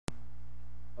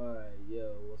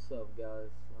What's up,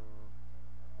 guys?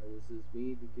 This is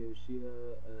me,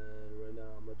 Yoshida, and right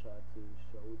now I'm gonna try to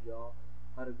show y'all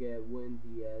how to get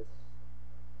WinDS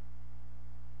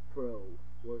Pro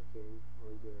working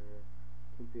on your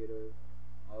computer.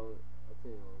 I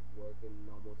think it'll work in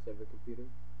almost every computer,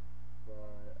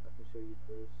 but I can show you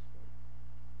first.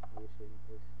 Let me show you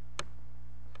first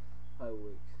how it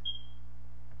works.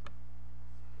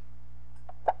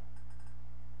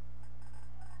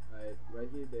 Alright, right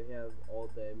here they have all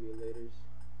the emulators.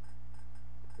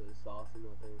 So it's awesome.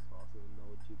 I think it's awesome. No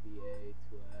GBA,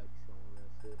 2X, all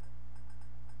that shit.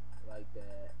 Like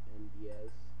that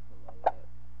NDS. I love that.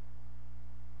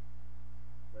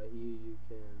 Right here you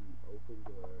can open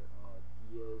your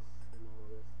DS and all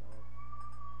that stuff.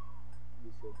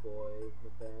 Use your boy, the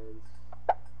bands.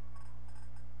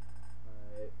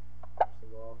 Alright, first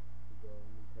of all, you go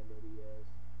Nintendo DS.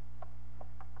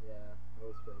 Yeah, I'll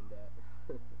explain that.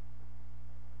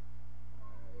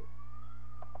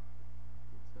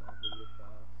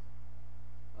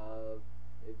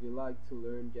 If you like to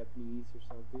learn Japanese or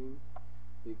something,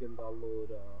 you can download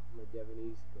my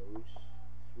Japanese coach.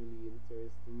 It's really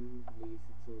interesting, really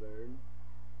easy to learn.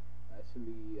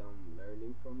 Actually, I'm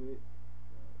learning from it.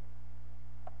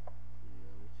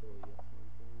 Let me show you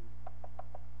something.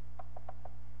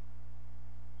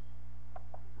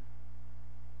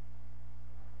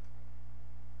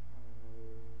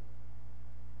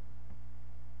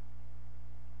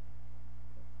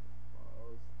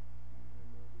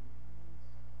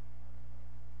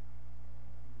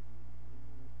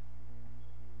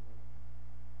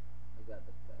 I got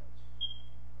the patch.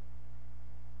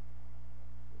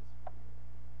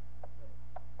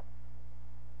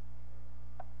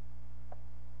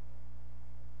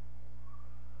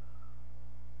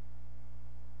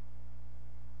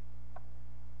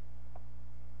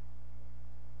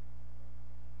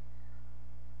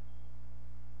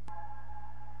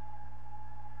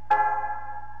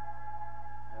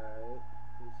 Alright,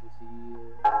 as you see,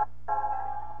 I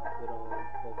put on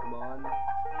Pokemon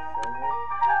server.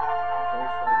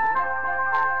 First server.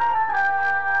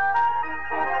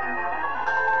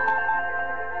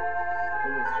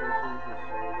 Illustrations to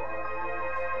show y'all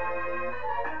what's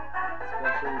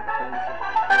especially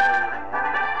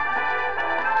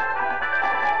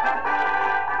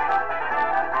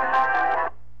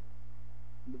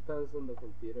depends on the computer you have. Depends on the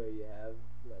computer you have.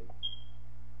 Like,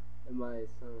 it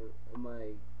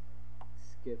might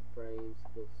skip frames,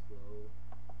 go slow,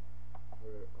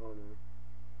 or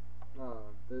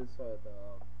these are the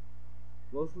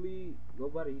mostly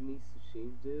nobody needs to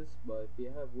change this, but if you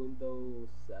have Windows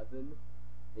 7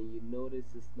 and you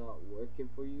notice it's not working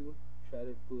for you, try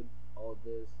to put all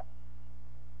this.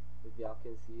 If y'all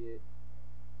can see it,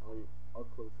 I'll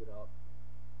close it up.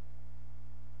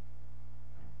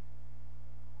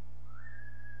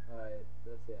 Alright,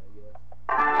 that's it, I guess.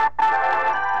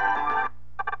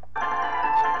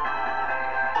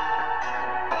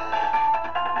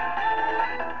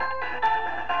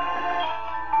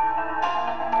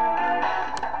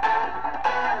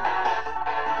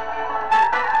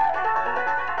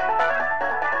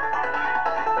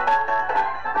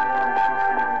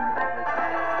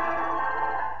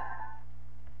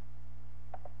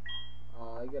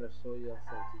 I gotta show y'all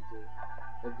something too.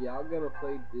 If y'all gonna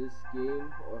play this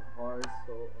game or hard,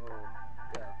 so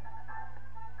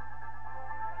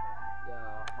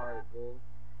hard goal,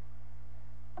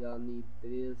 y'all need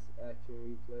this action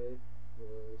replay,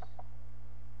 which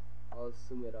I'll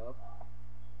zoom it up.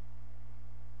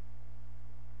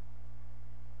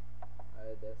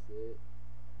 Alright, that's it.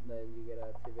 Then you gotta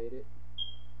activate it.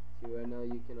 See, right now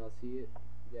you cannot see it.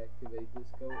 You activate this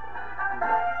code.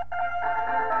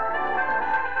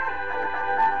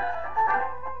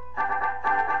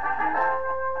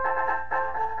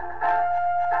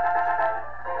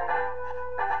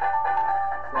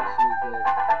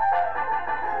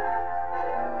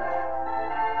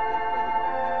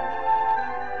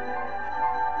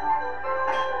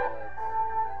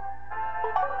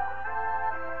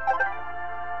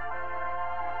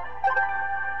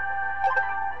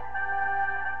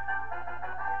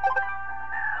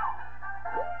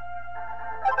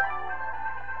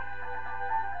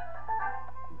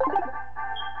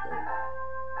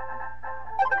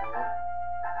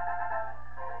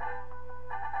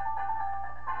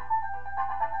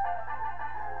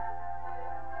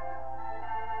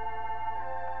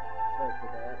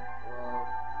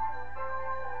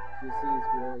 You see it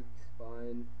works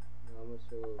fine. Now I'm gonna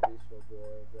show Visual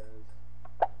Boy brands.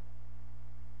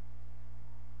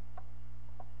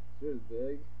 It's really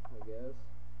big, I guess.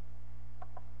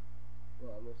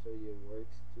 Well, I'm gonna show you it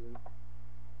works too.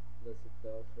 Unless it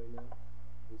fails right now.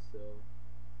 And so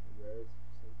Rest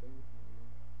or something.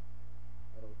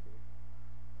 I don't care.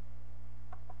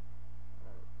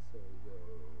 Alright, so we go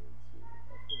to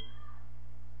F1.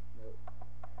 Nope.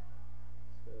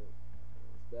 So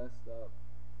it's desktop.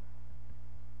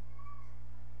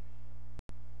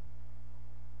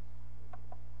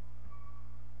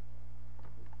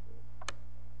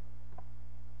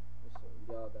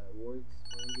 Y'all that works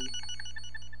finally.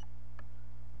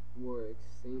 Works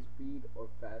same speed or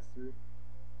faster.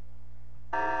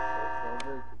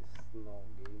 Forever, it's a long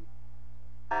game.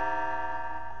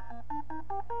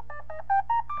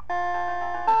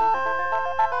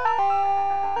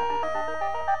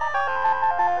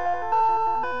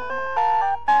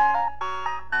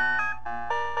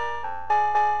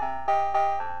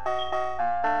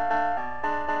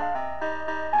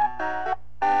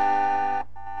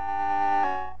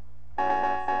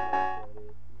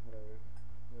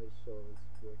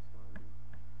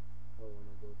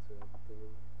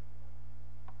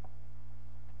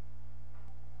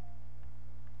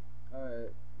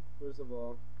 Alright, first of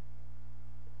all,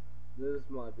 this is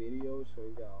my video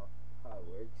showing y'all how it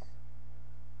works.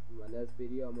 In my next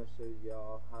video, I'm going to show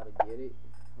y'all how to get it,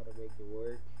 how to make it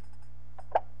work.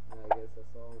 And I guess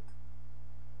that's all.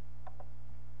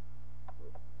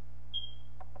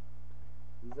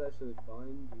 This is actually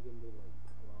fun. You can do like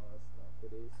a lot of stuff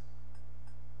with this.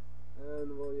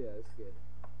 And well, yeah, it's good.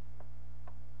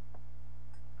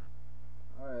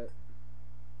 Alright.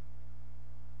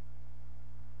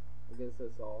 I guess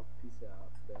that's all. Peace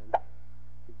out, then.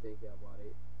 Keep thinking about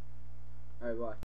it. Alright, bye.